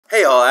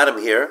Hey all, Adam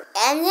here.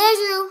 And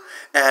Andrew.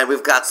 And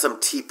we've got some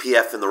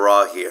TPF in the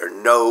raw here.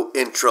 No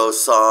intro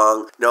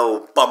song,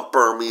 no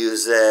bumper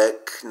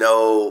music,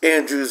 no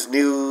Andrew's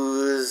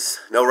news,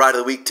 no ride of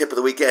the week, tip of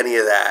the week, any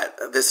of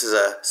that. This is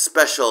a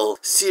special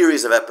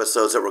series of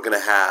episodes that we're going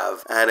to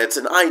have. And it's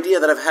an idea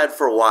that I've had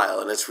for a while.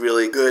 And it's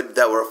really good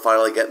that we're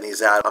finally getting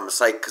these out. I'm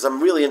psyched because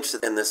I'm really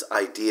interested in this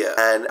idea.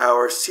 And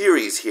our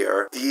series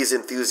here, These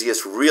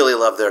Enthusiasts Really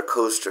Love Their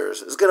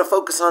Coasters, is going to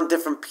focus on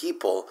different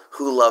people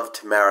who love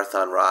to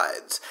marathon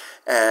rides.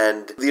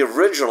 And the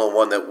original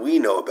one that we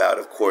know about,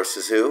 of course,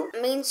 is who?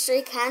 Main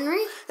Street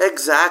Henry?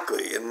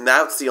 Exactly, and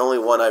that's the only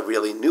one I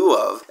really knew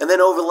of. And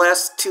then over the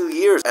last 2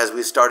 years, as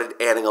we started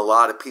adding a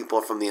lot of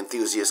people from the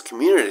enthusiast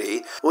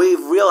community,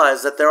 we've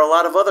realized that there are a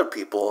lot of other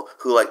people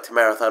who like to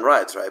marathon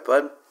rides, right,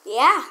 bud?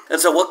 Yeah.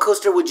 And so what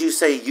coaster would you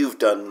say you've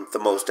done the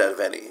most out of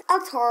any? El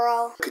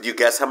Toro. Could you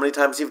guess how many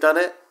times you've done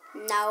it?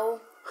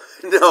 No.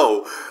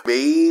 No,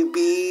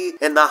 maybe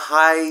in the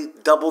high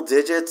double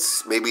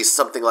digits, maybe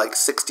something like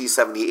 60,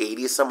 70,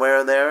 80, somewhere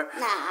in there.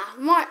 Nah,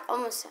 more,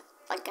 almost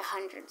like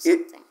 100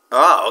 something.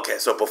 Okay,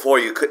 so before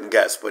you couldn't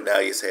guess, but now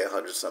you say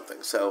 100 something,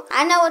 so.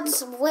 I know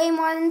it's way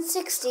more than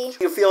 60.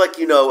 You feel like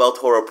you know El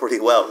Toro pretty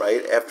well,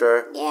 right,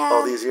 after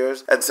all these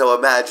years? And so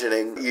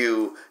imagining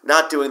you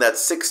not doing that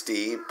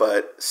 60,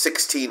 but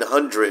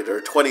 1,600 or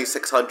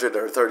 2,600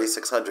 or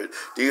 3,600,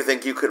 do you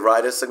think you could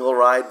ride a single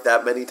ride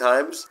that many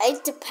times?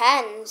 It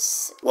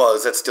depends. Well,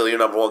 is that still your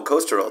number one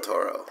coaster, El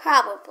Toro?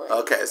 Probably.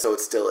 Okay, so it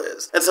still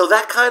is. And so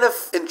that kind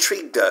of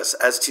intrigued us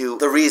as to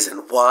the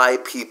reason why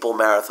people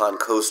marathon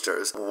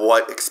coasters,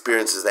 what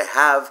experiences they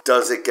have,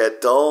 does it get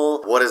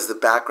dull, what is the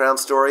background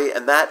story,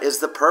 and that is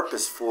the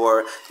purpose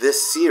for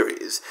this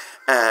series.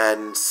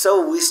 And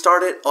so we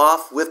started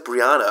off with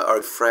Brianna,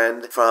 our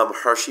friend from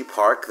Hershey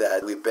Park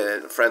that we've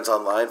been friends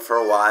online for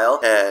a while,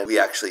 and we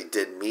actually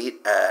did meet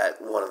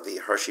at one of the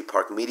Hershey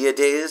Park Media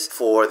Days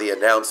for the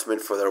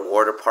announcement for their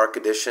water park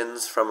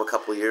editions from a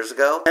couple years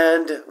ago.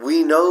 And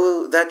we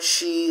know that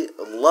she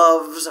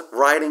loves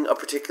riding a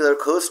particular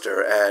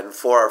coaster, and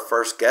for our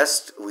first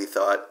guest, we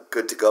thought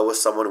good to go with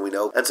someone we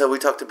know. And so we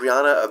talked to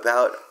Brianna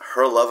about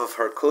her love of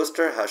her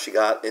coaster, how she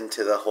got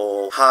into the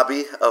whole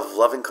hobby of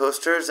loving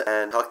coasters,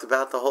 and talked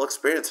about the whole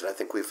experience. And I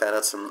think we found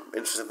out some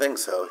interesting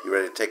things. So you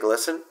ready to take a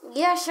listen?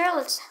 Yeah, sure,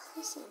 let's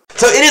listen.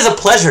 So it is a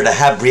pleasure to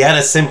have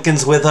Brianna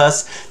Simkins with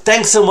us.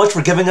 Thanks so much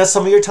for giving us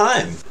some of your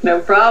time. No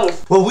problem.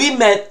 Well, we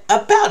met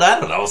about, I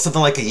don't know,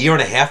 something like a year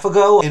and a half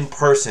ago in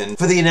person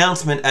for the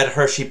announcement at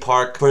Hershey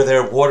Park for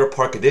their water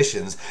park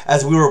editions,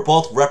 as we were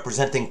both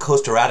representing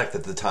Coaster Addict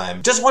at the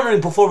time. Just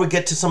wondering, before we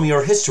get to some of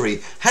your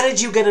history, how did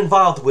you get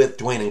involved with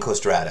Dwayne and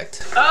Coaster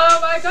Addict?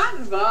 I got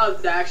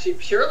involved actually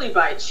purely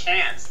by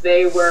chance.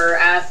 They were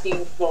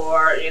asking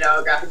for,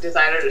 a graphic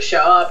designer to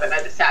show up, and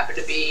I just happened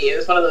to be, it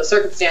was one of those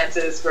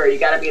circumstances where you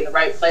gotta be in the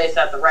right place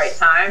at the right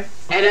time.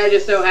 And I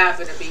just so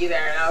happened to be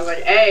there, and I was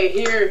like, hey,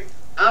 here,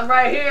 I'm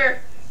right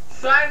here,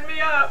 sign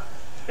me up.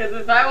 Because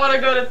if I want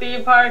to go to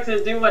theme parks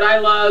and do what I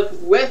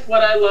love, with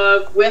what I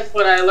love, with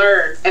what I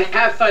learned, and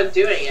have fun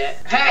doing it,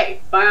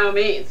 hey, by all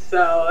means.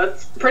 So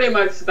that's pretty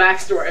much the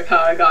backstory of how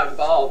I got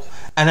involved.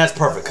 And that's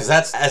perfect, because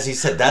that's, as you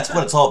said, that's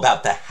what it's all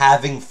about. The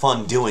having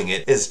fun doing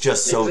it is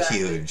just so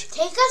huge.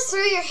 Take us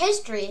through your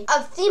history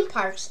of theme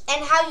parks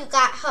and how you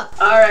got hooked.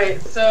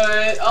 Alright, so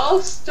it all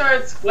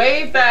starts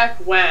way back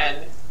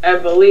when, I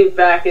believe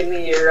back in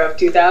the year of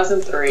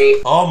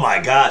 2003. Oh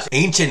my gosh,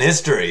 ancient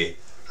history.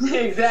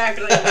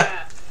 Exactly,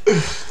 yeah.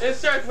 It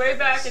starts way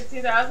back in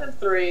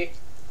 2003.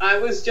 I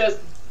was just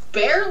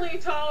barely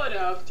tall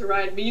enough to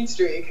ride Mean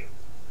Streak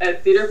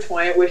at Cedar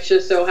Point, which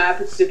just so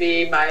happens to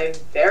be my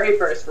very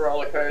first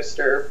roller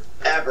coaster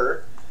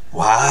ever.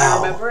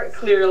 Wow. I remember it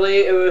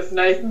clearly. It was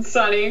nice and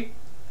sunny.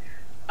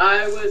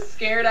 I was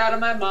scared out of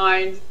my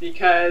mind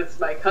because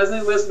my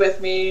cousin was with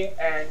me,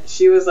 and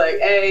she was like,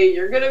 "Hey,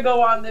 you're gonna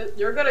go on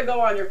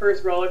your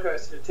first roller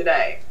coaster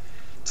today,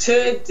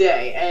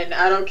 and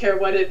I don't care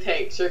what it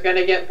takes. You're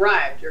gonna get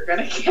bribed. You're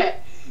gonna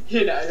get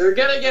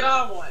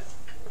on one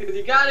because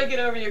you gotta get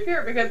over your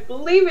fear." Because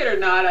believe it or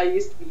not, I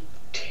used to be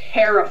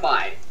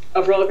terrified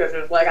of roller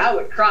coasters. Like, I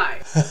would cry.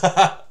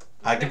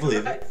 I can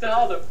believe I it.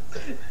 saw them.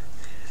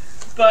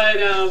 But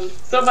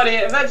somebody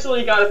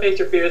eventually got to face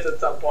your fears at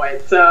some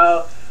point.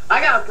 So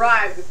I got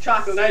bribed with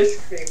chocolate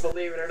ice cream,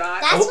 believe it or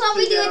not. That's what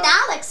we do with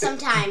Alex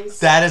sometimes.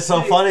 That is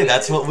so funny.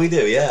 That's what we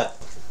do, yeah.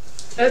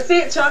 And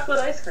see, chocolate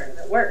ice cream,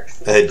 it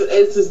works.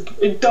 It's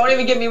just, don't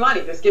even give me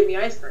money, just give me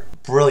ice cream.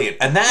 Brilliant.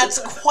 And that's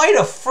quite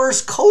a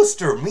first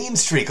coaster, Mean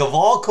Streak. Of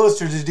all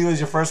coasters to do as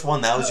your first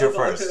one, that was your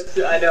first.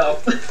 I know.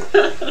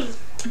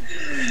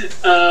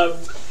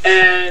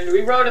 And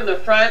we rode in the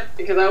front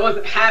because I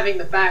wasn't having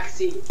the back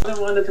seat. I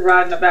wanted to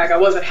ride in the back. I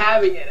wasn't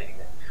having it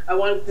anymore. I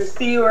wanted to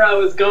see where I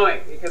was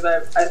going because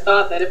I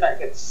thought that if I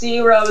could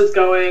see where I was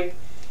going,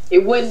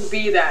 it wouldn't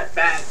be that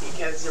bad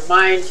because your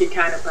mind can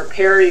kind of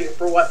prepare you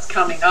for what's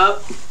coming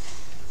up.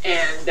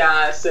 And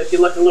so if you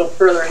look a little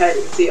further ahead,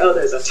 you can see, oh,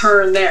 there's a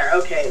turn there.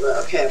 Okay,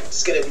 I'm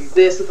just going to do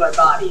this with my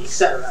body,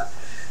 etc.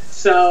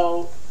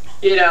 So,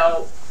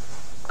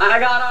 I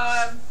got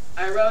on,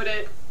 I rode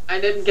it, I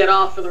didn't get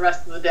off for the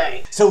rest of the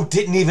day. So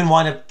didn't even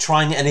wind up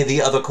trying any of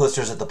the other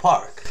coasters at the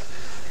park?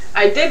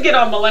 I did get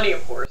on Millennium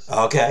Force.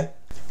 Okay.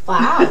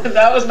 Wow.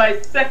 That was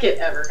my second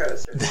ever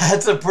coaster.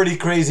 That's a pretty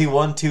crazy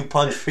 1-2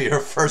 punch for your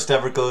first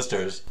ever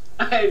coasters.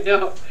 I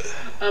know.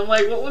 I'm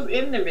like, what was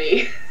into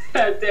me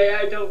that day?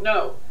 I don't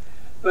know.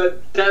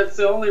 But that's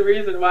the only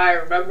reason why I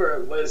remember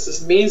it was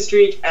just Mean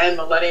Streak and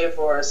Millennium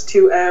Force,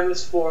 2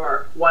 M's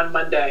for one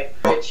Monday,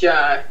 which,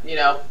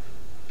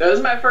 those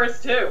are my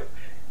first two.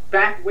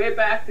 Way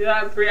back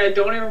 2003, I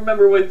don't even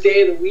remember what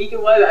day of the week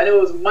it was. I know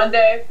it was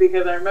Monday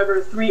because I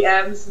remember 3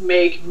 M's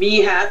make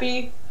me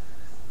happy.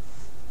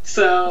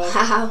 So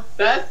Wow.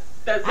 that's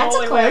the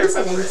only way I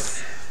remember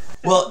it.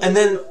 Well, and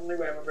then the only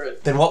way I remember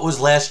it. Then what was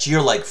last year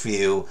like for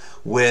you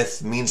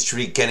with Mean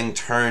Street getting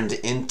turned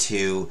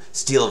into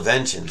Steel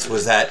Vengeance?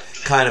 Was that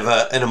kind of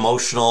an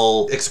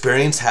emotional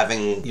experience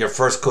having your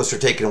first coaster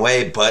taken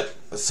away, but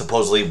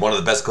supposedly one of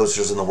the best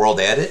coasters in the world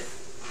added?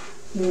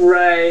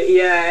 Right,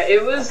 yeah.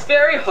 It was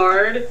very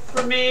hard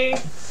for me.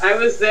 I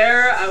was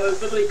there. I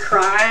was literally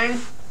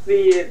crying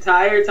the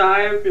entire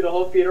time through the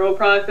whole funeral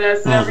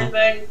process and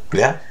everything.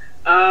 Yeah.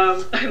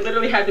 I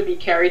literally had to be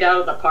carried out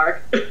of the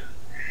park.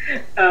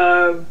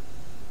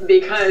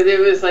 Because it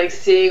was like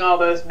seeing all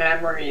those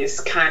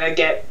memories kind of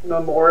get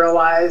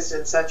memorialized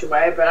in such a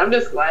way. But I'm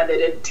just glad they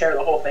didn't tear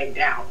the whole thing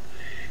down.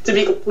 To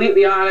be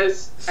completely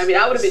honest, I mean,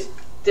 I would have been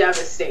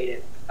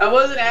devastated. I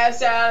wasn't as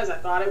sad as I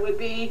thought it would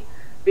be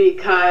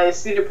because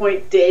Cedar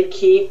Point did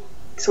keep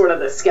sort of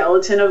the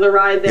skeleton of the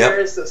ride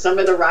there. Yep. So some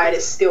of the ride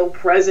is still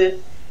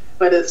present,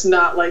 but it's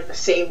not like the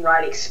same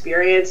ride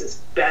experience. It's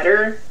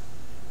better.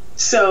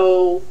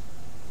 So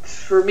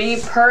for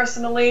me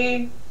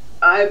personally,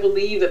 I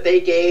believe that they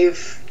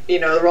gave,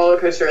 the roller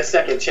coaster a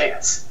second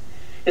chance.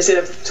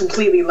 Instead of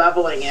completely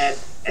leveling it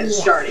and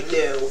starting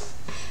new,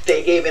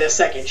 they gave it a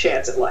second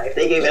chance at life.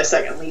 They gave it a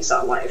second lease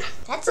on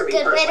life. That's a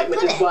good way to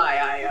put it.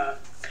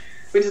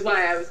 Which is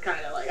why I was kind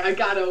of like, I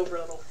got over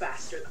a little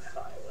faster than I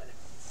thought I would.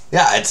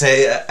 Yeah, I'd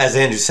say, as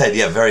Andrew said,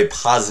 very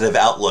positive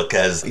outlook,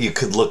 as you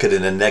could look at it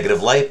in a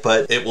negative light,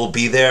 but it will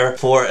be there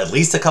for at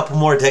least a couple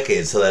more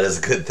decades, so that is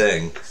a good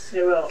thing.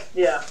 It will,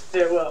 yeah,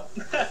 it will.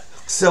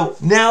 So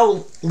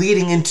now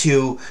leading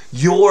into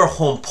your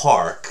home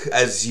park,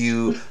 as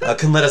you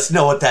can let us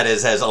know what that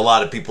is, as a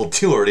lot of people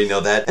do already know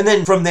that. And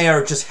then from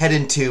there, just head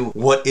into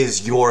what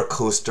is your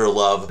coaster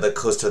love, the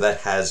coaster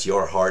that has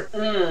your heart.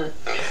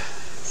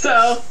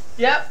 So,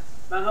 yep,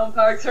 my home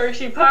park's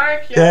Hershey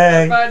Park. Yep,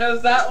 everybody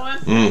knows that one.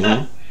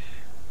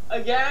 Mm-hmm.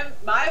 Again,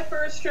 my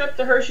first trip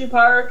to Hershey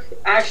Park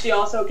actually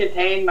also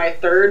contained my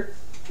third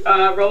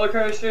roller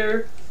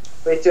coaster,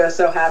 which just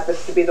so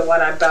happens to be the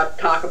one I'm about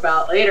to talk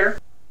about later.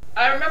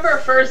 I remember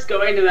first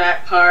going to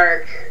that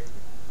park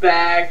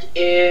back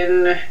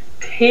in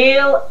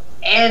tail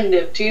end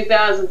of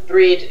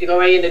 2003 to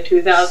going into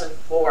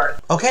 2004.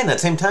 Okay, in that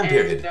same time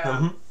period.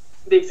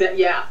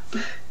 Yeah.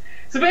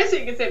 So basically,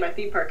 you can say my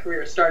theme park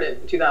career started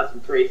in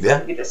 2003. So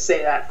you can just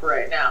say that for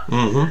right now.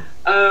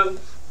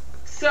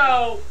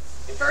 So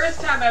the first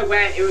time I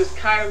went, it was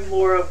kind of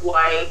more of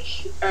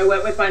like I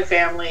went with my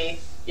family,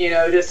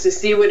 just to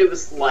see what it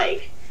was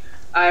like.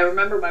 I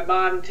remember my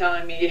mom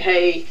telling me,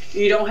 hey,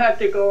 you don't have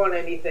to go on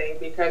anything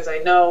because I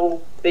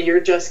know that you're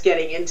just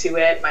getting into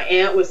it. My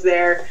aunt was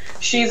there.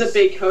 She's a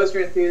big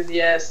coaster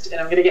enthusiast,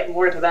 and I'm going to get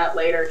more into that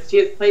later.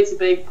 She plays a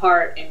big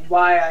part in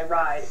why I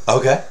ride.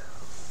 Okay.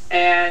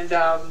 And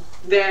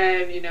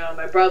then,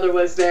 my brother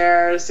was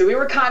there. So we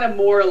were kind of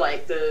more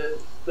like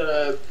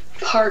the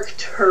park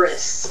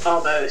tourists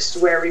almost,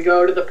 where we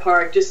go to the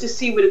park just to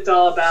see what it's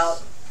all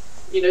about.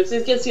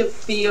 It gets you a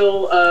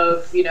feel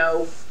of,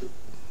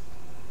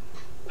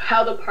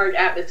 how the park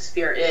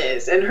atmosphere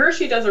is. And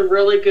Hershey does a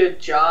really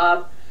good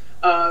job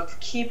of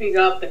keeping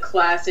up the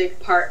classic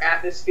park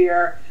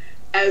atmosphere,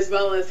 as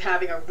well as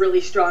having a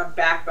really strong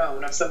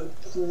backbone of some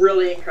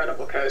really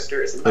incredible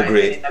coasters, in my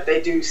opinion, that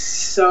they do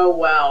so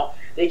well.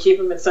 They keep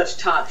them in such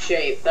top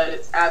shape that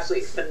it's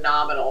absolutely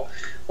phenomenal.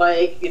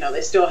 Like,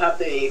 they still have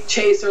the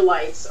chaser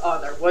lights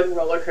on their wooden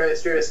roller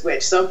coasters,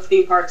 which some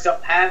theme parks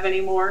don't have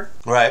anymore.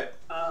 Right.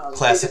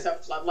 Classic. They just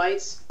have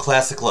floodlights.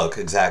 Classic look,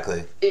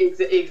 exactly.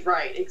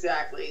 Right,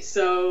 exactly.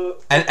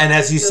 So, and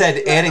as you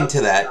said, adding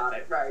to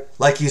that, right.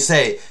 Like you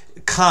say,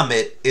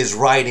 Comet is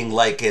riding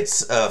like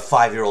it's a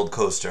 5-year-old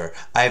coaster.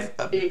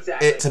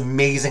 Exactly. It's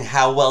amazing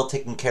how well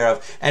taken care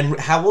of. And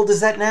how old is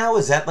that now?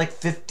 Is that like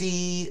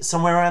 50,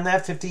 somewhere around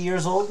that, 50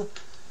 years old?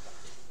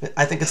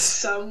 I think it's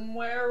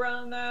somewhere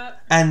around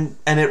that. And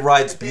it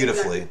rides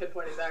beautifully.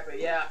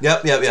 Exactly, yeah.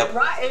 Yep.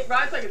 It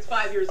rides like it's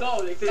 5 years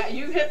old.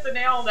 You hit the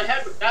nail on the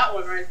head with that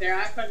one right there.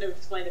 I couldn't have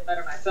explained it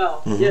better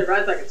myself. Yeah, it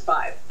rides like it's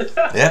 5.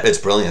 Yeah, it's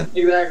brilliant.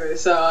 Exactly.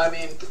 So, I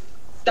mean,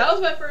 that was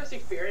my first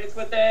experience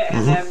with it,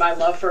 and then my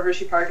love for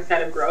Hershey Park has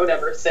kind of grown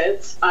ever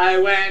since. I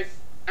went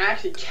I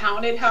actually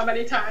counted how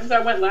many times I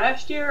went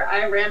last year.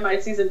 I ran my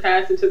season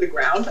pass into the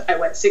ground. I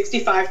went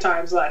 65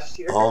 times last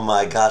year. Oh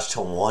my gosh,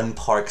 to one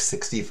park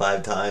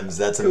 65 times.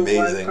 That's to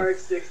amazing. One park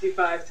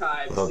 65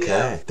 times. Okay.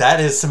 Yeah. That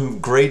is some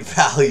great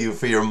value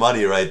for your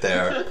money right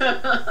there.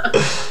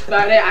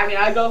 But I mean,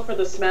 I go for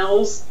the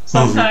smells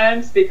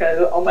sometimes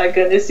because, oh my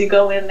goodness, you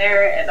go in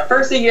there and the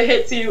first thing it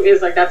hits you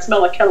is like that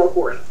smell of kettle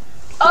corn.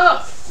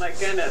 Oh my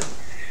goodness.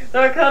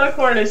 The kettle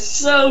corn is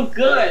so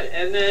good,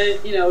 and then,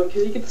 you know,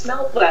 because you can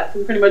smell that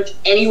from pretty much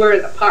anywhere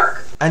in the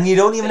park. And you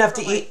don't even have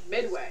to eat.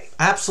 Midway.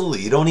 Absolutely,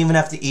 you don't even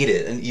have to eat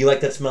it. And you like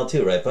that smell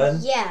too, right,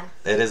 bud? Yeah.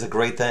 It is a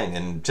great thing,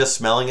 and just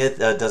smelling it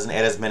doesn't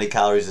add as many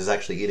calories as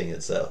actually eating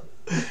it, so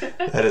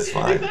that is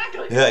fine.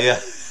 Exactly. Yeah.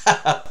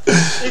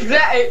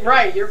 Exactly,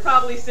 right. You're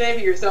probably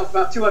saving yourself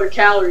about 200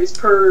 calories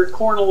per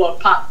kernel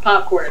of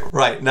popcorn.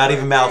 Right, not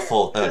even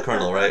mouthful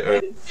kernel, right?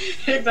 Or...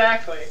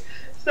 Exactly.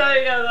 So,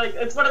 you know, like,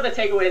 it's one of the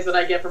takeaways that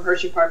I get from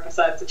Hershey Park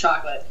besides the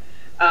chocolate.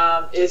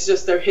 It's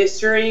just their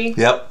history.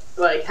 Yep.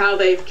 Like, how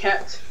they've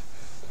kept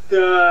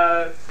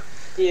the,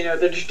 you know,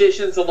 the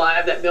traditions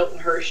alive that Milton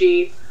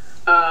Hershey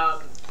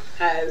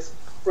has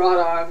brought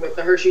on with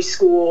the Hershey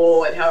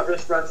School, and how it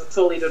just runs on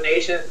solely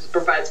donations,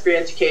 provides free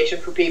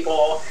education for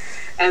people.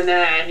 And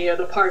then, you know,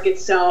 the park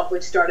itself,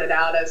 which started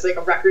out as like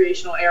a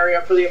recreational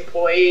area for the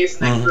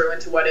employees and then grew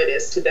into what it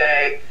is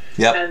today.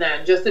 Yep. And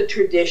then just the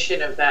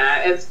tradition of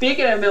that. And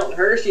speaking of Milton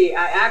Hershey,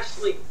 I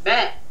actually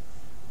met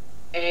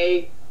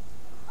a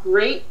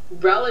great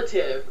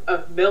relative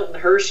of Milton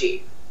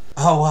Hershey.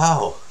 Oh,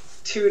 wow.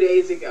 2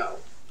 days ago.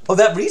 Oh,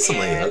 that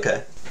recently? And,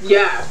 okay.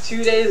 Yeah,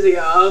 2 days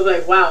ago. I was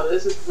like, wow,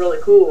 this is really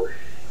cool.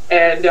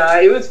 And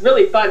it was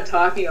really fun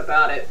talking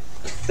about it.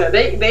 So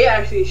they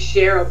actually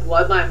share a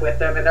bloodline with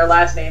them, and their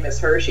last name is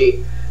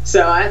Hershey.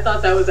 So I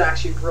thought that was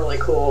actually really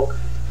cool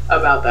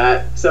about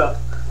that. So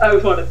I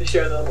just wanted to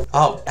share that.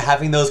 Oh,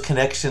 having those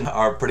connections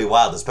are pretty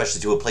wild,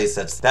 especially to a place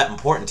that's that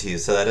important to you.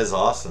 So that is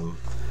awesome.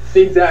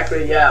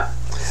 Exactly, yeah.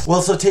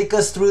 Well, so take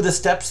us through the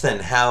steps then,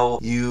 how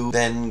you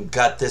then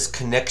got this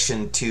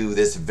connection to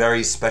this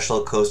very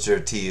special coaster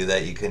to you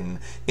that you can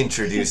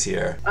introduce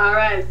here. All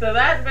right, so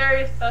that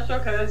very special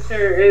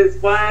coaster is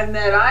one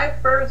that I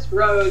first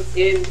rode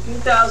in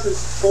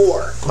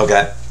 2004.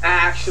 Okay.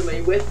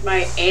 Actually, with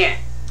my aunt,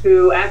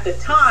 who at the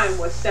time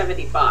was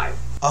 75.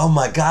 Oh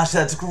my gosh,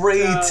 that's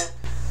great. So,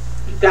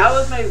 that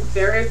was my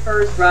very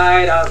first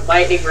ride on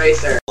Lightning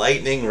Racer.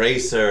 Lightning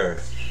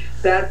Racer.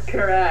 That's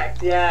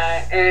correct,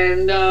 yeah.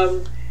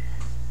 And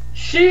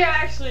she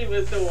actually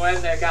was the one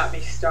that got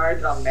me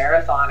started on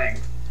marathoning,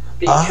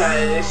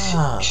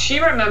 because she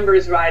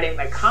remembers riding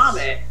the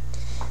Comet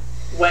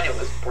when it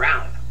was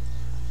brown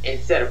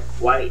instead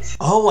of white.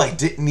 Oh, I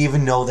didn't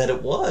even know that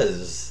it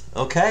was.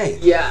 Okay.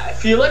 Yeah,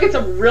 if you look at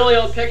some really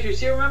old pictures,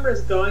 she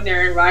remembers going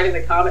there and riding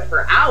the Comet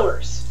for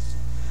hours.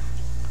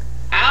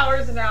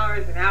 Hours and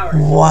hours and hours.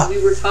 What?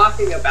 We were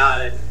talking about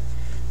it.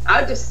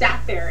 I just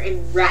sat there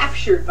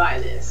enraptured by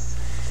this.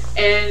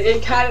 And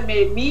it kind of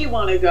made me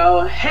want to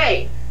go,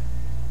 hey,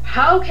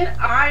 how can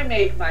I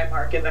make my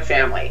mark in the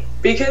family?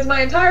 Because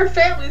my entire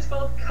family is full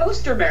of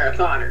coaster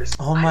marathoners.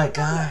 Oh my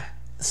God.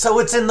 So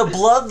it's in the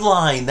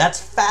bloodline. That's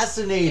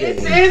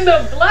fascinating. It's in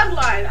the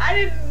bloodline. I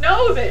didn't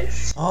know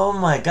this. Oh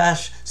my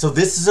gosh. So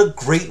this is a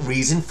great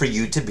reason for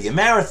you to be a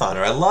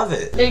marathoner. I love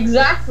it.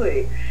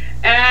 Exactly.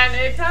 And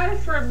it kind of,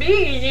 for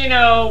me, you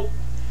know,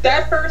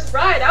 that first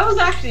ride, I was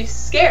actually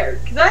scared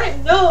because I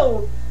didn't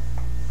know,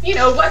 you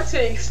know, what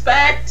to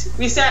expect.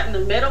 We sat in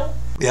the middle.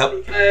 Yep.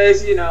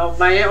 Because, you know,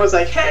 my aunt was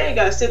like, hey, you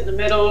gotta sit in the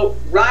middle,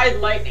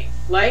 ride Lightning.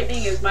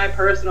 Lightning is my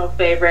personal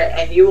favorite,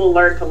 and you will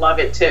learn to love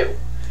it too.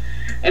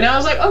 And I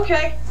was like,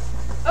 okay.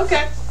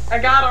 I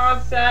got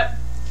on set,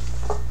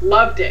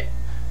 loved it.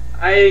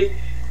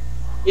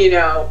 You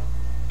know,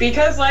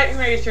 because Lightning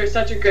Racer is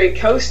such a great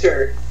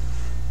coaster,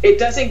 it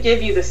doesn't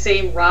give you the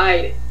same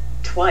ride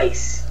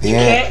twice. You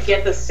can't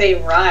get the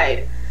same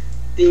ride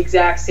the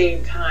exact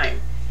same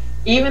time.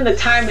 Even the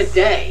time of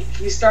day,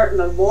 you start in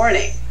the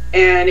morning,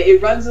 and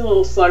it runs a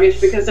little sluggish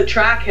because the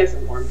track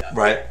hasn't warmed up.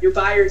 Right. You're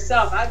by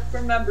yourself. I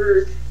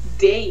remember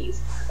days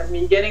of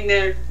me getting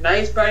there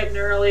nice, bright and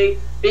early,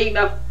 being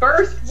the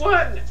first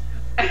one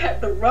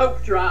at the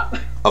rope drop.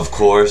 Of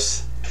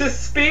course. To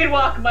speed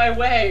walk my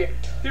way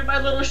through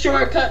my little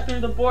shortcut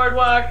through the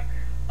boardwalk,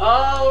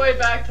 all the way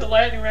back to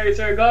Lightning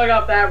Racer, going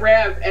up that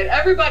ramp, and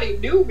everybody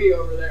knew me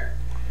over there.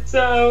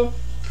 So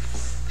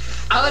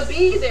I would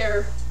be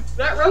there.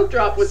 That rope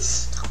drop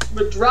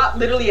would drop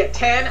literally at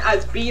 10.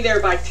 I'd be there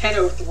by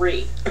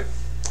 10:03.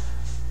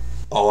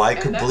 Oh, I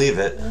could believe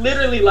it.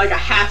 Literally like a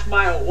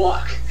half-mile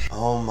walk.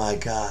 Oh my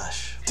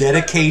gosh.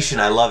 Dedication,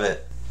 I love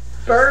it.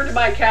 Burned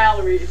my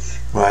calories.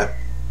 Right.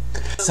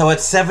 So at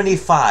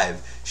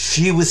 75,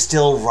 she was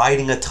still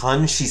riding a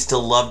ton. She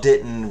still loved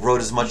it and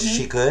rode as much as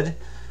she could.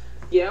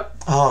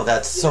 Yep. Oh,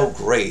 that's so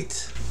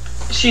great.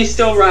 She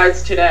still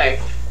rides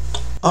today.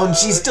 Oh, and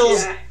she still...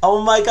 yeah.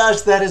 Oh my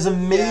gosh, that is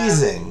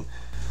amazing.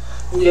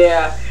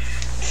 Yeah.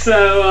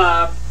 So,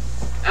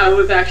 I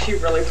was actually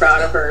really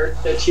proud of her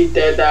that she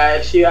did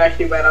that. She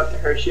actually went up to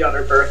Hershey on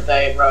her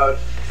birthday and rode.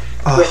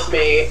 with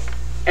me,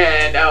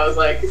 and I was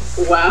like,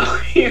 wow,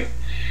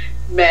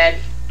 man,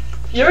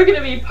 you're going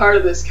to be part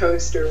of this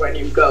coaster when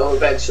you go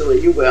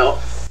eventually. You will.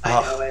 I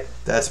know it.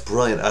 That's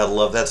brilliant. I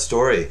love that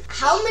story.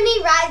 How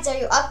many rides are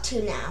you up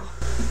to now?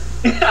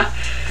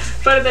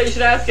 Funny that you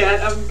should ask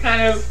that. I'm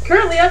kind of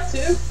currently up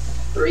to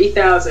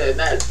 3,000.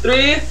 That's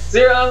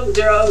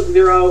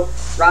 3,000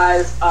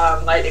 rides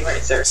on Lightning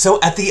Racer.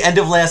 So at the end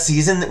of last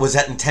season, was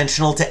that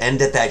intentional to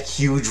end at that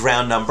huge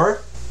round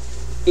number?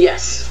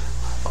 Yes.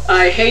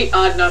 I hate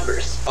odd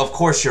numbers. Of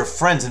course, your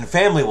friends and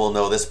family will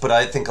know this, but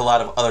I think a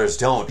lot of others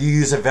don't. You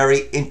use a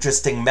very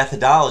interesting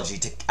methodology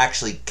to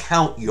actually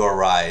count your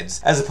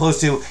rides, as opposed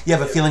to, you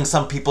have a feeling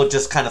some people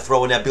just kind of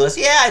throw a nebulous,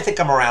 yeah, I think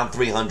I'm around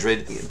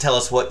 300. Tell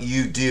us what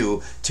you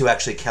do to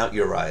actually count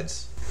your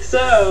rides.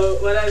 So,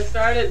 what I've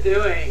started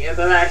doing is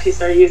I've actually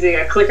started using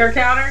a clicker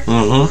counter,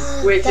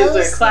 which is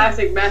a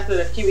classic method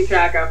of keeping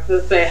track of,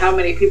 let's say, how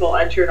many people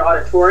enter an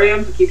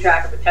auditorium to keep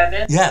track of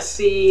attendance. Yes.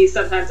 See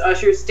sometimes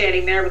ushers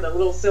standing there with a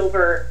little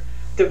silver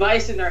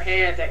device in their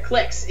hand that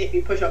clicks if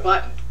you push a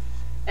button.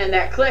 And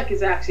that click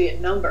is actually a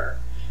number.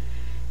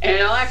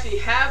 And I'll actually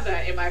have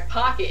that in my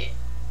pocket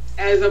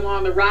as I'm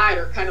on the ride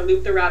or kind of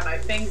looped around my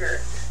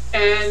finger.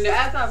 And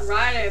as I'm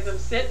riding, as I'm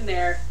sitting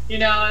there, you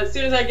know, as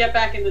soon as I get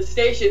back in the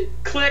station,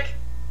 click,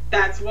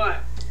 that's one.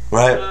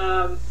 Right.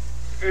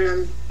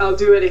 And I'll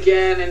do it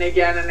again and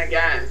again and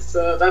again.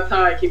 So that's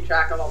how I keep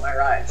track of all my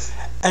rides.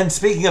 And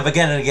speaking of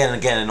again and again and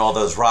again in all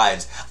those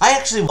rides, I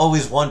actually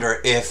always wonder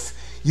if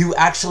you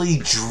actually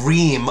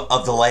dream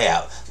of the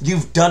layout.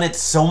 You've done it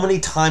so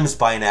many times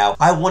by now.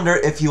 I wonder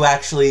if you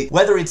actually,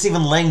 whether it's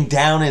even laying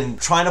down and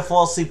trying to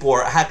fall asleep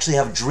or actually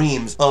have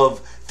dreams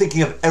of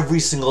thinking of every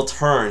single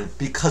turn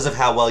because of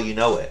how well you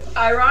know it.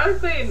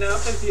 Ironically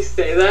enough, as you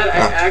say that, I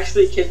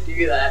actually can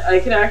do that. I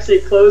can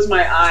actually close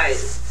my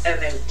eyes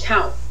and then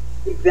count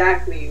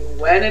exactly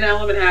when an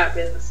element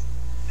happens,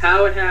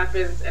 how it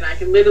happens, and I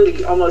can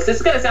literally almost, this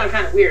is going to sound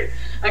kind of weird,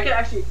 I can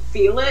actually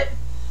feel it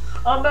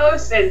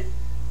almost, and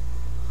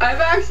I've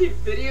actually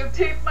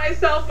videotaped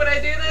myself when I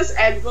do this,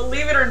 and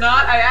believe it or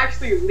not, I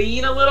actually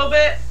lean a little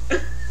bit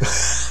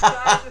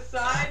side to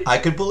side. I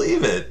could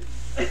believe it.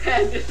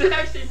 And it's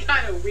actually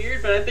kind of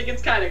weird, but I think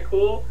it's kind of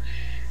cool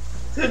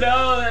to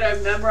know that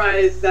I've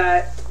memorized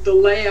the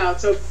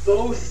layouts of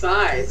both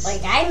sides.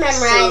 Like I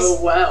memorized so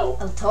well.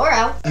 El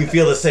Toro. You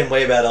feel the same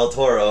way about El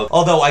Toro,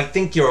 although I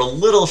think you're a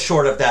little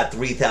short of that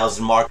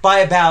 3,000 mark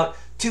by about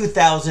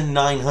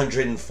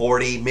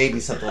 2,940, maybe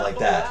something like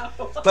that.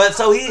 Wow. But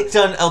so he's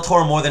done El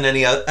Toro more than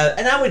any other,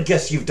 and I would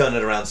guess you've done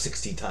it around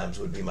 60 times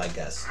would be my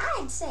guess.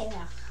 I'd say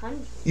 100.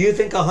 You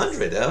think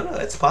 100? Oh no,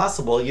 it's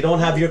possible. You don't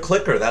have your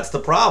clicker. That's the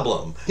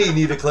problem. You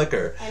need a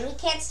clicker. And we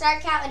can't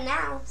start counting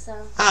now, so.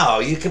 Oh,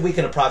 we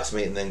can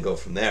approximate and then go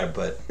from there.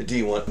 But do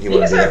you want? You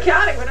can start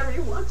counting whenever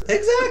you want to.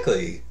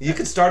 Exactly. You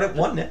can start at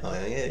 1 now.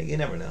 You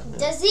never know.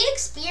 Does the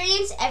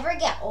experience ever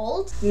get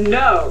old?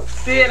 No.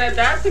 See, and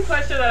that's the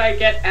question that I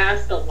get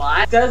asked a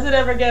lot. Does it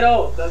ever get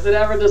old? Does it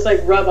ever just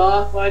like rub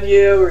off on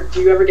you, or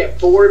do you ever get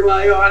bored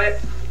while you're on it?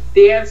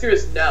 The answer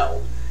is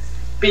no,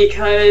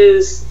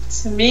 because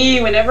to me,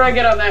 whenever I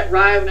get on that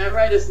ride, whenever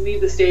I just leave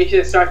the station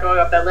and start going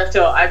up that lift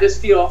hill, I just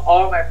feel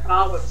all my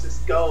problems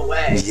just go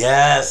away.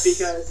 Yes.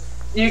 Because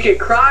you can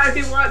cry if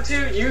you want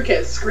to, you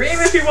can scream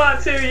if you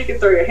want to, you can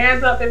throw your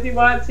hands up if you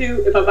want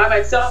to. If I'm by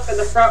myself in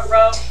the front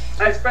row,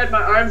 I spread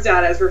my arms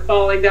out as we're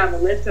falling down the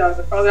lift hill, as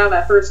we're falling down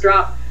that first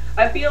drop.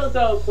 I feel as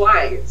though I'm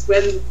flying. It's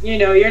when, you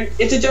know,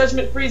 it's a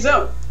judgment-free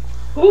zone.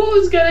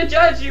 Who's gonna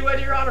judge you when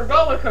you're on a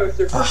roller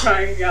coaster for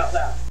crying out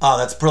loud? Oh,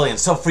 that's brilliant.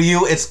 So for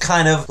you, it's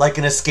kind of like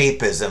an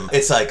escapism.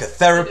 It's like a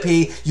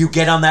therapy. You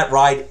get on that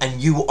ride and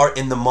you are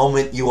in the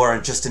moment. You are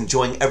just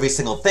enjoying every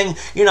single thing.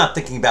 You're not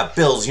thinking about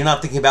bills. You're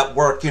not thinking about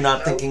work. You're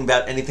not thinking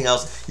about anything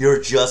else.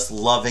 You're just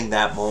loving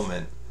that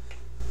moment.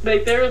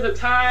 Like there was a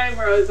time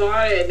where I was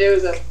on it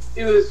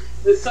and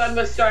the sun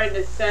was starting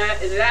to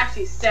set, and it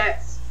actually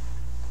sets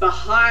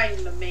behind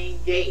the main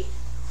gate.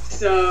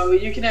 So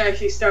you can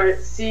actually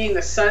start seeing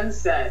the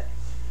sunset,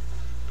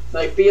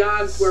 like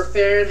beyond where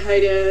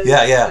Fahrenheit is.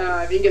 Yeah,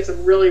 yeah. You can get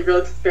some really,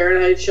 really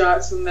Fahrenheit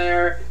shots from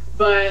there.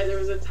 But there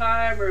was a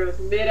time where it was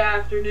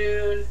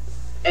mid-afternoon,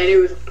 and it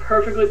was a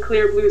perfectly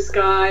clear blue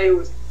sky. It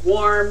was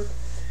warm.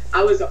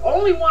 I was the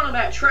only one on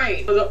that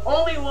train. I was the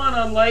only one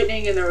on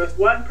Lightning, and there was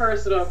one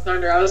person on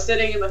Thunder. I was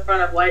sitting in the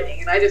front of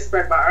Lightning, and I just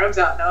spread my arms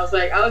out, and I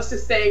was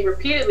just saying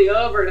repeatedly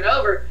over and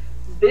over,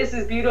 this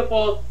is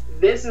beautiful.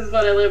 This is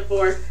what I live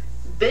for.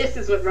 This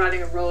is what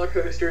riding a roller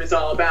coaster is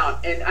all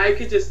about. And I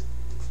could just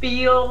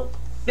feel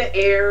the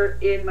air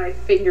in my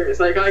fingers.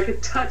 Like I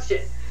could touch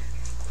it.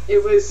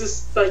 It was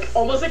just like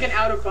almost like an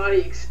out-of-body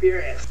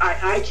experience.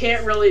 I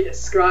can't really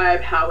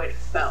describe how it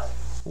felt.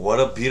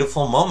 What a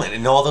beautiful moment,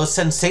 and all those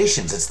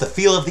sensations. It's the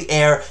feel of the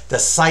air, the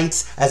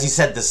sights, as you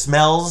said, the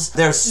smells.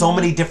 There's so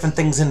many different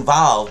things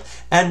involved,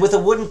 And with a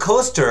wooden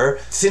coaster,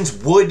 since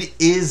wood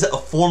is a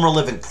former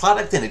living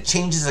product and it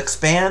changes,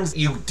 expands,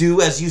 you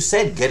do, as you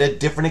said, get a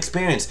different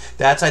experience.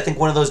 That's, I think,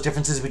 one of those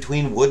differences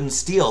between wood and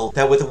steel,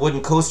 that with a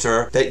wooden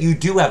coaster, that you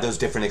do have those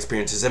different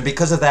experiences. And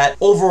because of that,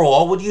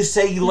 overall, would you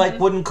say you like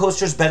wooden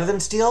coasters better than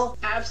steel?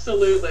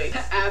 Absolutely.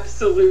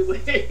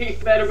 Absolutely.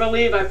 Better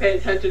believe I pay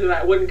attention to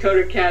that wooden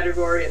coated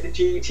category in the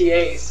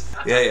GTAs.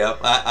 Yeah,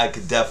 I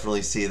could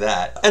definitely see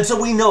that. And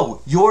so we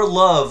know your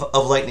love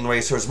of Lightning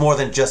Racer is more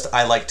than just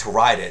I like to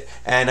ride it.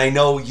 And I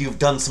know you've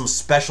done some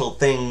special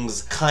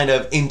things kind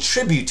of in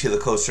tribute to the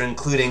coaster,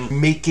 including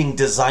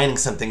designing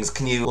some things.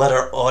 Can you let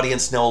our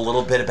audience know a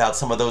little bit about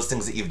some of those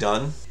things that you've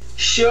done?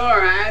 Sure.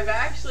 I've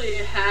actually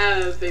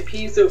have a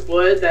piece of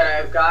wood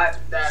that I've got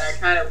that I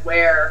kind of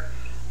wear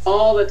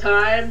all the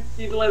time.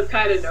 People have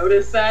kind of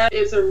noticed that.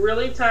 It's a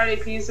really tiny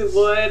piece of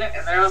wood,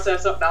 and I also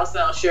have something else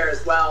that I'll share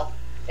as well.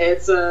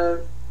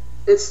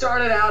 It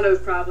started out as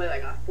probably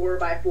like a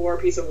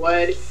 4x4 piece of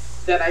wood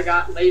that I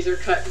got laser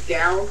cut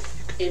down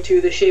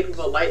into the shape of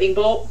a lightning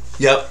bolt.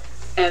 Yep.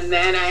 And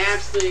then I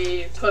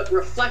actually put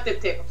reflective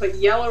tape. I put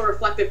yellow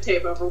reflective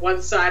tape over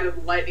one side of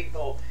the lightning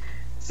bolt.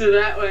 So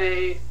that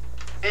way,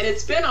 and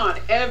it's been on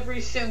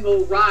every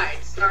single ride,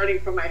 starting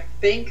from, I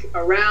think,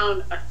 around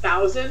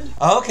 1,000.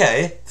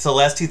 Okay. So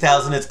last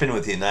 2,000, it's been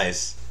with you.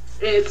 Nice.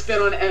 It's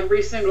been on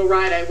every single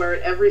ride. I wear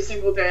it every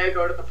single day I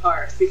go to the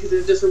parks because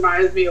it just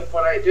reminds me of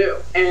what I do.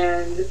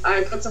 And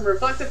I put some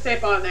reflective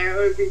tape on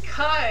there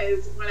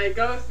because when I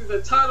go through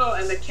the tunnel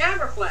and the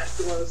camera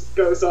flash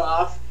goes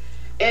off,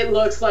 it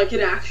looks like an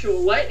actual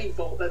lightning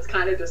bolt that's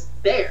kind of just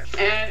there.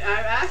 And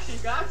I've actually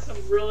got some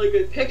really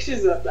good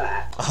pictures of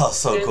that. Oh,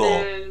 so cool.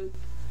 And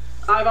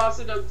I've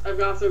also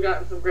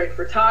gotten some great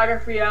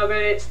photography of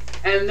it.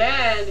 And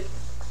then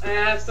I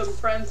have some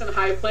friends in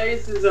high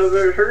places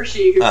over at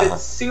Hershey who've been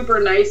super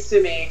nice to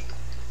me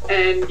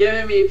and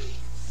giving me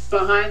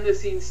behind the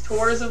scenes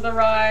tours of the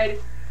ride.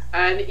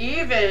 And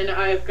even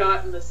I've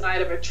gotten the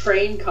side of a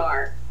train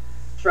car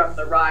from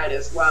the ride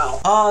as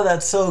well. Oh,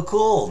 that's so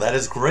cool. That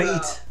is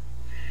great.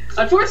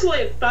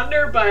 Unfortunately, it's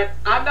thunder, but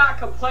I'm not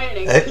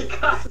complaining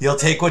because you'll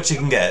take what you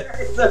can get.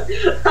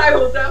 I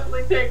will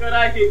definitely take what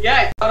I can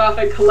get. I went off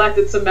and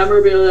collected some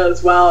memorabilia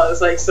as well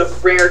as like some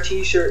rare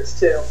T-shirts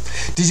too.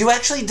 Did you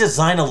actually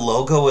design a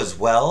logo as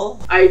well?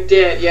 I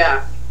did,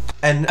 yeah.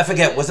 And I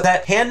forget, was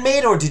that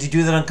handmade or did you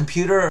do that on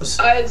computer?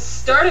 I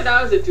started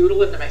out as a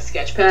doodle into my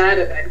sketch pad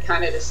and then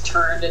kind of just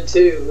turned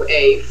into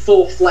a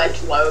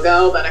full-fledged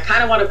logo that I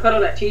kind of want to put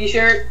on a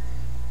T-shirt.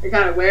 I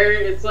kind of wear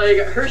it. It's like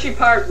a Hershey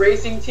Park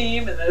racing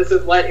team, and then it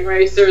says Lightning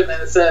Racer, and then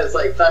it says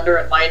like Thunder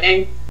and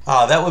Lightning.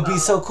 Oh, that would be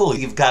so cool.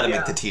 You've got to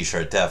make the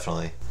T-shirt,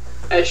 definitely.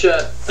 I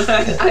should.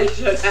 I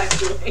should,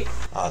 actually.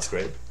 Oh, that's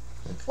great.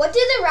 What do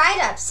the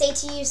ride-ups say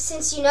to you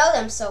since you know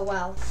them so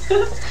well?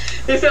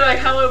 They say like,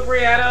 "Hello,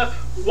 Brianna.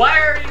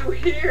 Why are you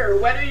here?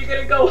 When are you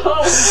going to go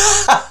home?"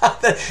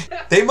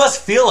 They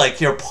must feel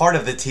like you're part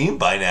of the team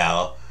by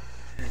now.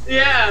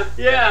 Yeah.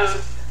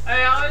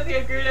 I always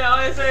get greeted,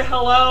 I always say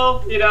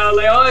hello, you know,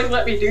 they always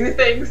let me do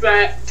things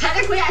that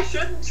technically I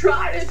shouldn't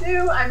try to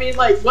do. I mean,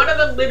 like, one of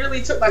them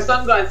literally took my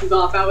sunglasses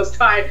off. I was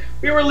tired.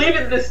 We were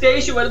leaving the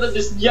station, one of them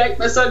just yanked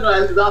my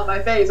sunglasses off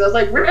my face. I was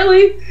like,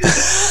 really?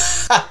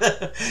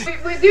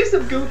 we do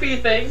some goofy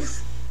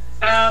things.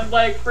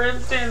 Like, for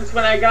instance,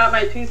 when I got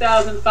my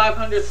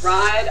 2,500th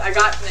ride, I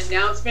got an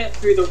announcement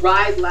through the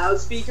ride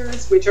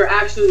loudspeakers, which are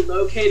actually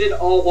located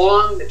all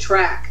along the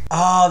track.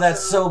 Oh,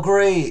 that's so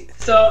great.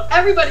 So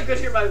everybody could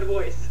hear my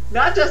voice.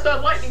 Not just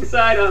on Lightning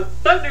side, on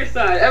Thunder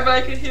side.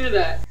 Everybody could hear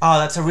that. Oh,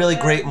 that's a really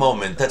great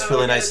moment. That's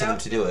really nice of them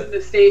to do it.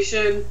 The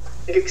station,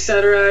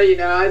 etc. You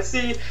know, I'd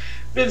see...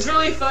 It's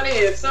really funny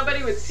if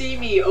somebody would see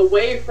me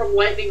away from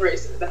Lightning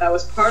Racer, that I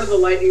was part of the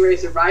Lightning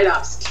Racer Ride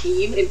Ops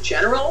team in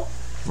general.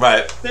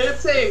 Right. They'd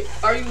say,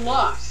 "Are you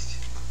lost?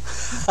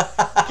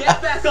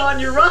 Get back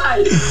on your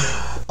ride."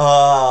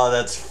 Oh,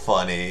 that's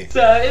funny.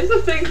 So it's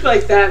the things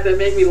like that that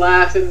make me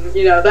laugh, and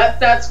you know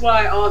that's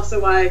why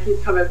I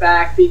keep coming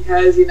back,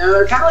 because you know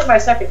they're kind of like my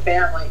second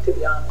family, to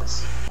be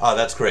honest. Oh,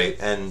 that's great,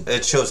 and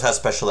it shows how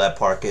special that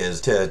park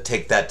is to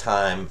take that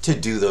time to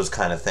do those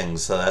kind of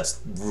things. So that's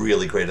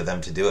really great of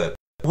them to do it.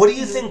 What do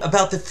you think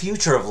about the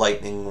future of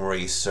Lightning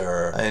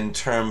Racer in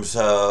terms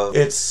of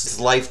its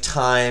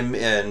lifetime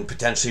and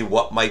potentially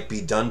what might be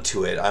done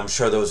to it? I'm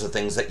sure those are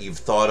things that you've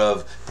thought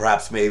of,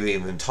 perhaps maybe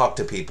even talked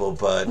to people,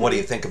 but what do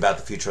you think about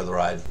the future of the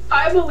ride?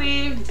 I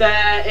believe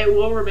that it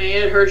will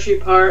remain at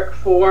Hershey Park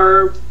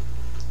for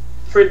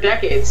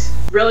decades.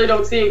 Really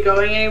don't see it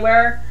going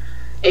anywhere.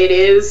 It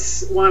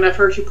is one of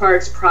Hershey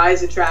Park's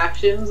prize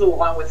attractions,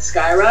 along with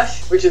Sky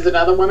Rush, which is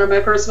another one of my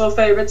personal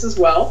favorites as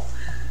well.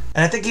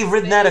 And I think you've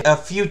ridden that a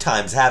few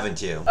times,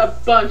 haven't you? A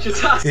bunch of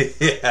times.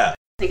 Yeah. I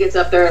think it's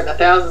up there in the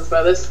thousands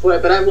by this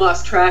point, but I've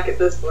lost track at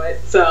this point.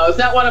 So it's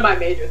not one of my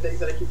major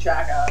things that I keep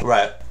track of.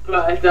 Right.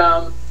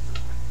 But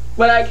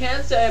what I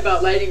can say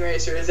about Lightning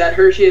Racer is that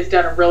Hershey has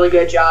done a really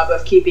good job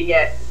of keeping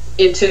it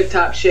in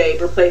tip-top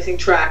shape, replacing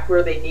track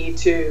where they need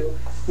to,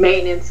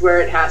 maintenance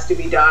where it has to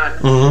be done.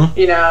 Mm-hmm.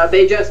 You know,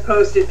 they just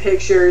posted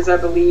pictures, I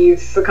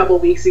believe, a couple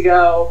weeks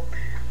ago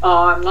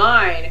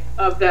online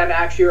of them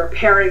actually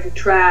repairing the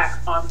track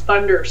on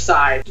Thunder's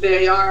side.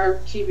 They are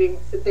keeping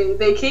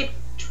they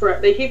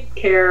keep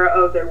care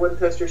of their wooden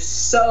coasters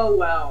so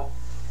well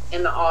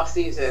in the off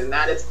season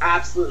that it's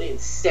absolutely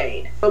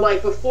insane. But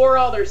like before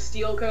all their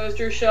steel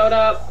coasters showed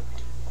up,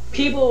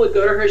 people would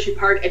go to Hershey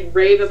Park and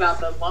rave about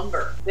the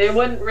lumber. They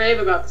wouldn't rave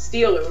about the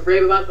steel, they would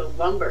rave about the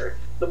lumber,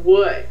 the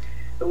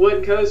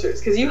wooden coasters,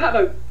 because you have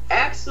an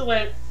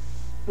excellent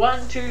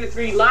 1, 2 to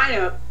 3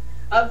 lineup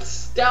of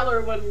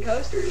stellar wooden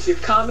coasters.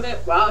 You've Comet,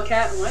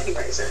 Wildcat, and Lightning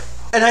Racer.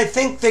 And I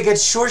think they get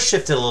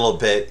short-shifted a little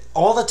bit.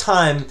 All the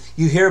time,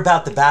 you hear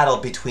about the battle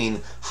between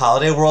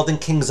Holiday World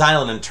and Kings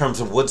Island in terms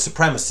of wood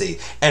supremacy.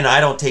 And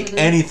I don't take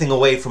anything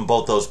away from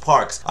both those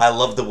parks. I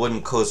love the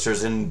wooden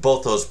coasters in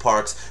both those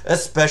parks,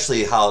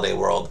 especially Holiday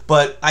World.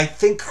 But I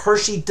think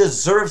Hershey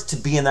deserves to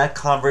be in that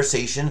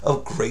conversation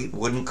of great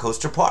wooden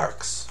coaster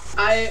parks.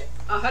 I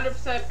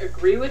 100%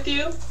 agree with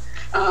you.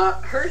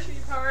 Hershey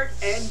Park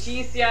and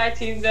GCI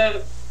teamed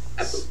up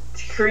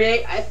to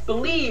create, I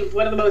believe,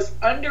 one of the most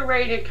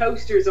underrated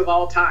coasters of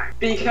all time.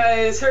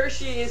 Because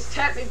Hershey is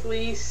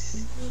technically,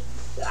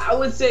 I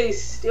would say,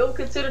 still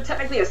considered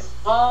technically a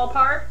small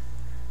park,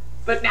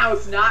 but now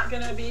it's not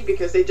going to be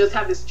because they just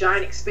have this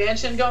giant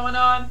expansion going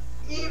on.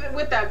 Even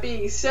with that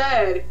being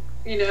said,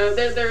 you know,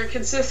 they're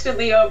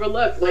consistently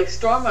overlooked. Like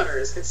Storm Runner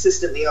is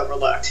consistently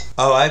overlooked.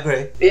 Oh, I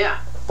agree. Yeah.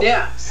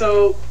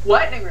 So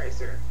Lightning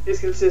Racer is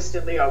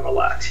consistently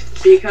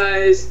overlooked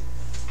because,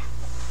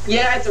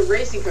 yeah, it's a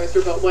racing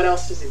coaster, but what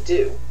else does it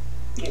do?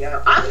 You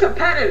know, I'm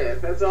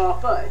competitive. That's all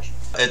fudge.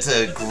 It's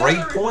a great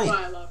point.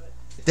 Why I love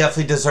it.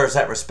 Definitely deserves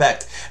that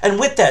respect. And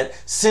with that,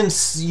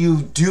 since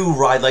you do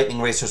ride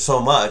Lightning Racer so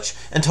much,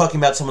 and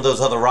talking about some of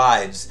those other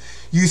rides,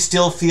 you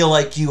still feel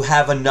like you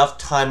have enough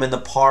time in the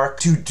park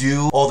to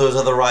do all those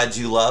other rides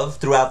you love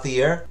throughout the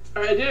year?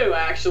 I do,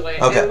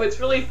 actually. Okay. And what's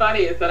really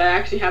funny is that I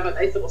actually have a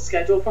nice little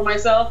schedule for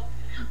myself.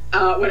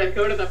 When I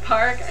go to the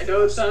park, I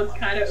know it sounds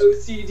kind of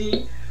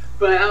OCD,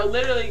 but I'll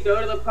literally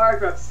go to the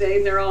park. I'm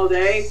staying there all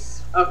day.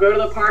 I'll go to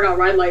the park. I'll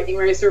ride Lightning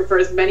Racer for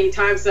as many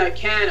times as I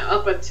can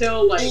up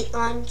until like Eat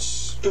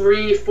lunch.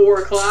 3,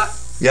 4 o'clock.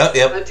 Yep.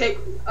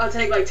 I'll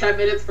take like 10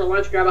 minutes for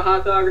lunch, grab a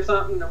hot dog or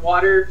something, and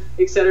water,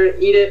 etc.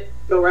 Eat it,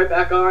 go right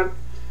back on.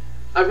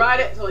 I ride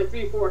it until like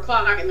 3, 4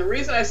 o'clock, and the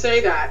reason I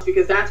say that is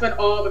because that's when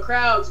all the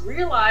crowds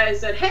realize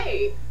that,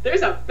 hey,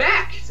 there's a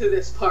back to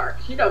this park.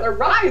 You know, there are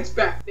rides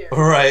back there.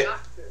 Right.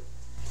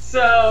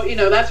 So, you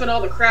know, that's when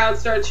all the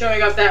crowds start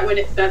showing up.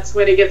 That's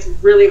when it gets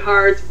really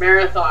hard to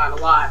marathon a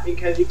lot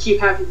because you keep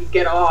having to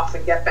get off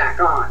and get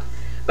back on.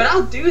 But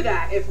I'll do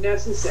that if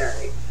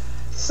necessary.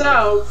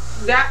 So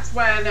that's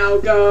when I'll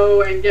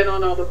go and get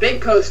on all the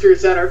big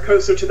coasters that are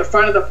closer to the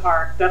front of the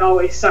park that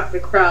always suck the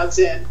crowds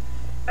in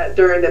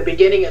during the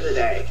beginning of the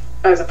day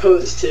as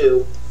opposed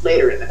to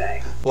later in the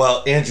day.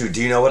 Well, Andrew,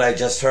 do you know what I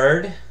just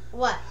heard?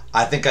 What?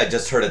 I think I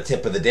just heard a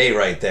tip of the day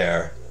right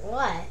there.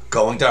 What?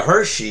 Going to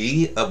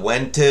Hershey,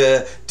 when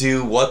to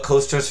do what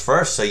coasters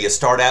first. So you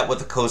start out with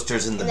the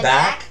coasters in the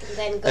back.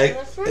 Then go to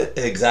the front.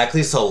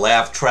 Exactly. So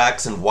Laugh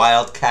Tracks and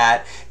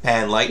Wildcat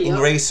and Lightning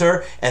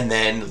Racer. And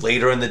then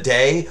later in the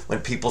day, when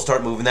people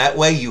start moving that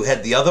way, you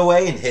head the other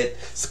way and hit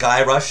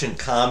Sky Rush and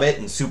Comet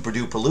and Super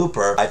Duper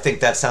Looper. I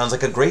think that sounds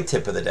like a great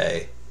tip of the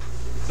day.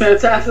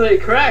 That's absolutely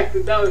correct.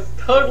 That was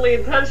totally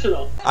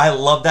intentional. I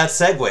love that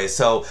segue.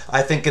 So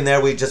I think in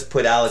there we just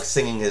put Alex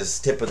singing his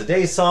tip of the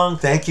day song.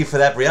 Thank you for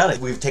that, Brianna.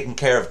 We've taken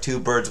care of 2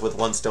 birds with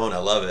 1 stone. I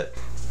love it.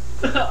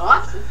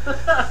 Awesome.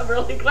 I'm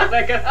really glad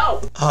I could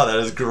help. Oh, that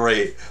is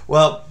great.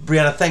 Well,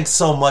 Brianna, thanks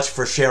so much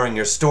for sharing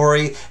your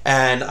story.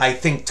 And I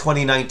think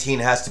 2019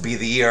 has to be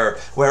the year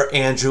where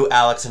Andrew,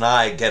 Alex, and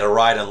I get a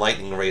ride on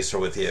Lightning Racer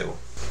with you.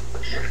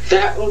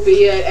 That will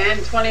be it. And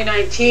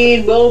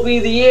 2019 will be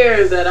the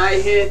year that I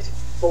hit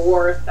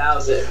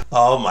 4,000.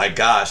 Oh my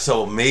gosh,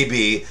 so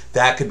maybe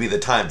that could be the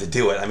time to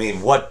do it. I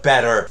mean, what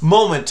better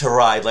moment to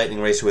ride Lightning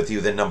Racer with you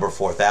than number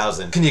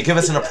 4,000? Can you give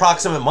us an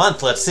approximate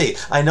month? Let's see.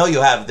 I know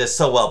you have this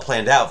so well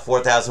planned out.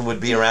 4,000 would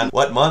be around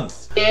what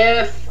month?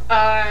 If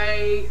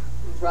I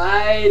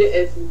ride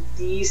at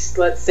least,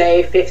 let's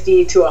say,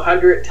 50 to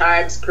 100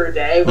 times per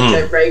day, which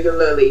I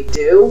regularly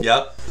do.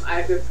 Yep.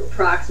 I could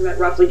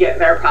roughly get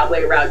there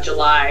probably around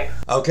July.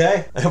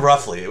 Okay,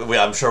 roughly.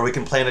 I'm sure we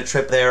can plan a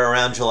trip there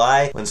around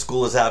July when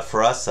school is out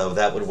for us, so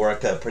that would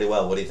work pretty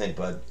well. What do you think,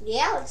 bud?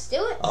 Yeah, let's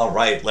do it. All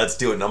right, let's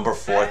do it. Number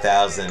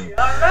 4,000.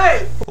 All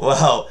right.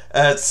 Well,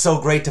 it's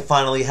so great to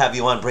finally have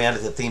you on,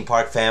 Brianna, the Theme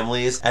Park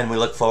Families, and we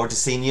look forward to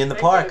seeing you in the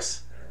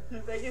parks.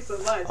 Thank you so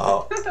much.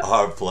 Oh,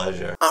 our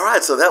pleasure. All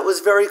right, so that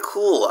was very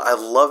cool. I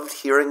loved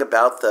hearing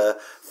about the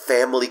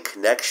family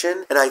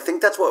connection, and I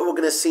think that's what we're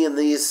going to see in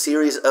these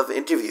series of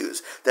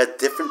interviews, that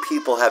different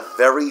people have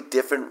very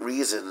different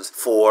reasons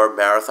for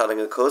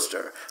marathoning a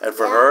coaster. And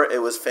for her,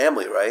 it was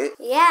family, right?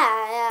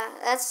 Yeah,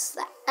 that's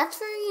That's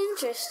very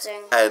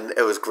interesting. And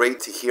it was great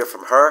to hear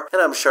from her.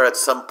 And I'm sure at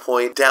some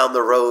point down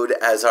the road,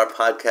 as our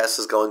podcast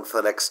is going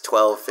for the next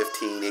 12,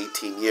 15,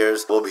 18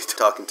 years, we'll be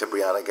talking to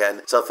Brianna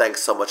again. So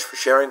thanks so much for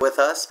sharing with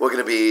us. We're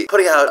going to be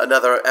putting out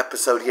another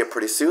episode here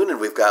pretty soon,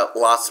 and we've got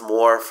lots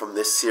more from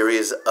this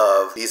series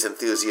of These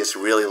Enthusiasts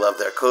Really Love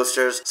Their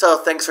Coasters. So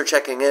thanks for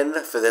checking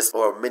in for this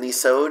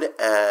mini-sode,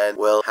 and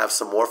we'll have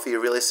some more for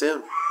you really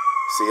soon.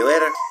 See you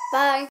later.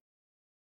 Bye.